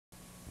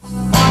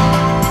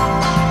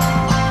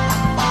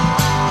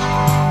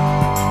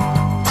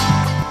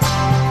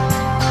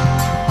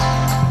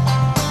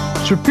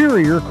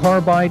Superior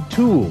carbide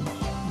tools,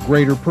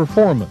 greater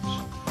performance,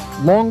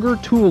 longer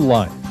tool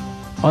life,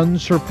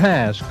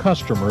 unsurpassed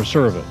customer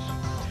service.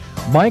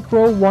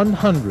 Micro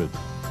 100,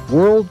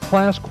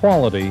 world-class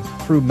quality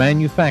through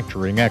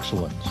manufacturing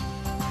excellence.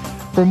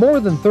 For more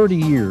than 30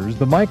 years,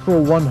 the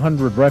Micro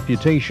 100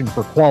 reputation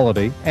for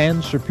quality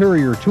and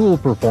superior tool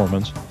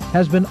performance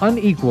has been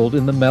unequaled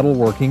in the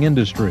metalworking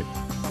industry.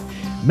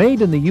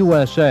 Made in the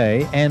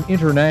USA and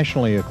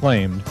internationally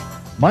acclaimed,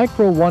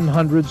 Micro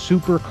 100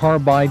 Super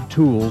Carbide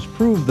tools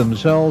prove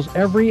themselves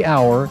every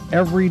hour,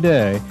 every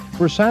day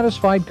for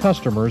satisfied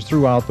customers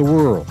throughout the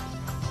world.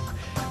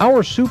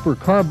 Our Super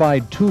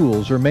Carbide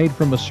tools are made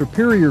from a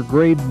superior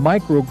grade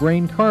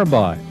micrograin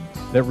carbide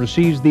that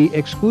receives the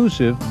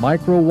exclusive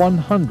Micro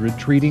 100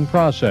 treating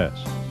process.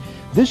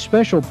 This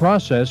special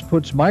process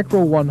puts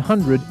Micro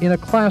 100 in a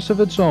class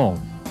of its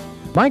own.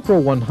 Micro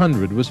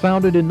 100 was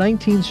founded in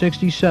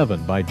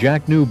 1967 by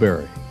Jack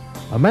Newberry.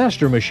 A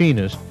master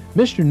machinist,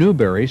 Mr.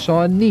 Newberry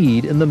saw a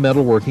need in the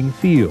metalworking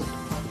field.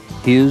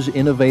 His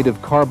innovative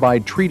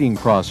carbide treating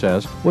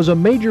process was a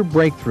major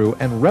breakthrough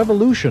and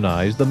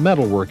revolutionized the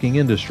metalworking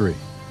industry.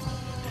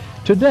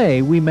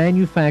 Today, we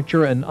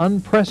manufacture an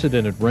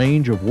unprecedented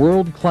range of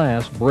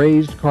world-class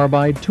brazed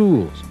carbide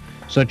tools,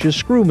 such as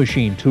screw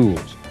machine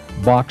tools,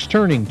 box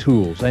turning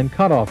tools, and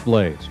cutoff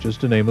blades,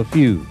 just to name a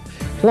few,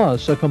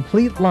 plus a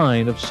complete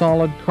line of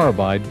solid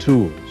carbide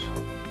tools.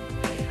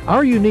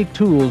 Our unique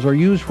tools are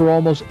used for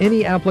almost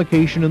any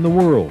application in the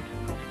world,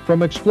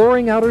 from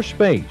exploring outer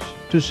space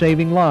to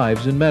saving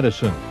lives in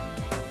medicine,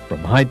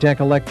 from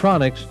high-tech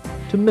electronics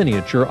to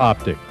miniature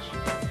optics.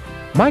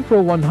 Micro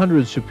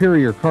 100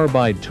 superior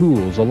carbide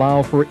tools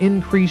allow for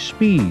increased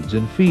speeds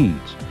and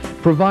feeds,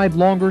 provide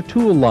longer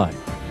tool life,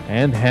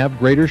 and have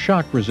greater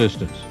shock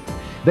resistance.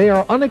 They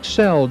are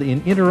unexcelled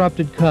in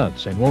interrupted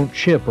cuts and won't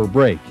chip or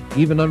break,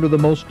 even under the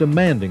most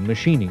demanding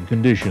machining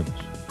conditions.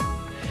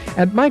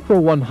 At Micro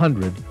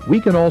 100,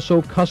 we can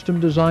also custom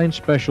design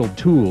special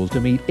tools to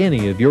meet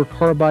any of your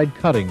carbide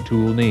cutting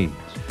tool needs.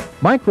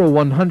 Micro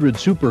 100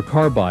 Super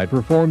Carbide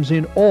performs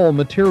in all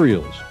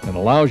materials and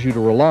allows you to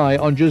rely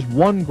on just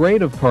one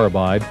grade of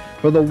carbide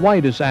for the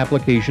widest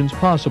applications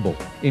possible,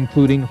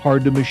 including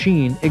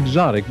hard-to-machine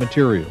exotic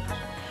materials.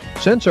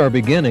 Since our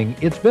beginning,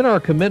 it's been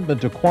our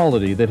commitment to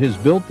quality that has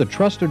built the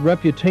trusted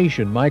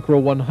reputation Micro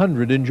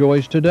 100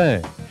 enjoys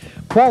today.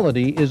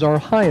 Quality is our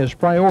highest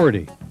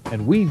priority,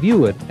 and we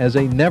view it as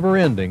a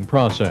never-ending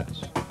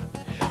process.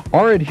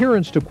 Our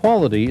adherence to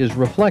quality is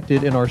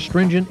reflected in our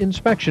stringent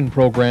inspection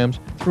programs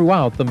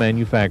throughout the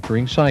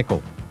manufacturing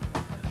cycle.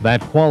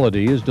 That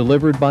quality is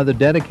delivered by the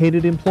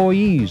dedicated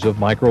employees of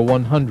Micro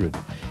 100.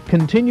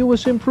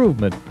 Continuous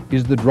improvement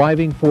is the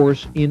driving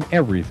force in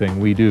everything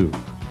we do.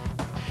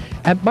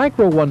 At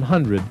Micro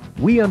 100,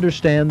 we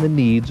understand the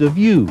needs of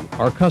you,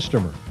 our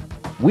customer.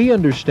 We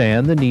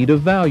understand the need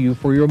of value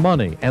for your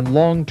money and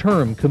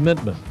long-term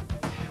commitment.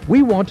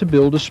 We want to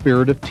build a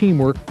spirit of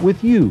teamwork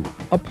with you,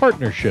 a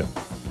partnership.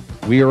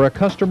 We are a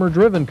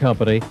customer-driven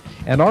company,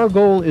 and our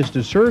goal is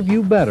to serve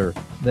you better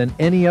than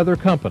any other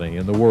company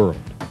in the world.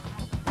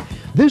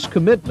 This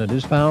commitment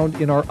is found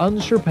in our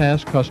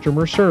unsurpassed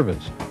customer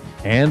service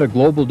and a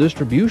global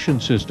distribution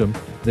system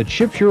that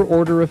ships your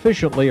order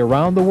efficiently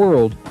around the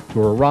world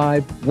to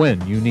arrive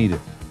when you need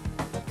it.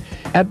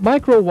 At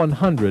Micro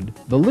 100,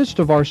 the list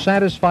of our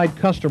satisfied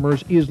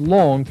customers is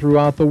long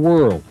throughout the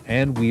world,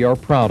 and we are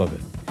proud of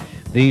it.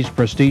 These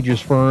prestigious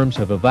firms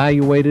have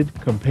evaluated,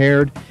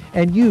 compared,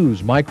 and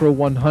use Micro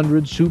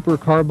 100 Super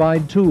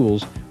Carbide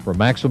tools for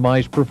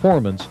maximized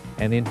performance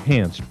and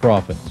enhanced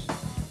profits.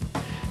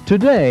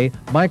 Today,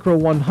 Micro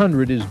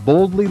 100 is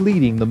boldly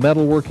leading the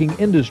metalworking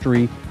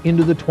industry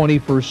into the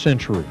 21st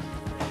century.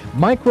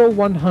 Micro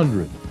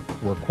 100,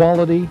 where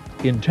quality,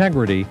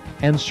 integrity,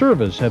 and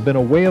service have been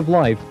a way of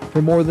life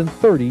for more than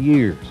 30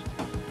 years.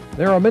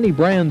 There are many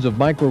brands of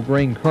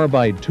micrograin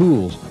carbide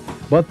tools,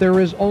 but there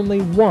is only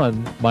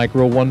one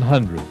Micro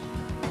 100.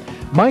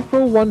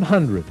 Micro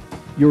 100,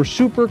 your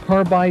super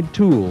carbide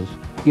tools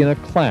in a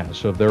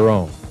class of their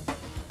own.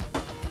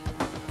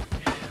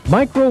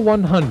 Micro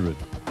 100,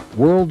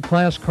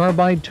 world-class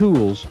carbide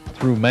tools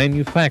through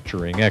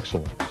manufacturing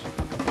excellence.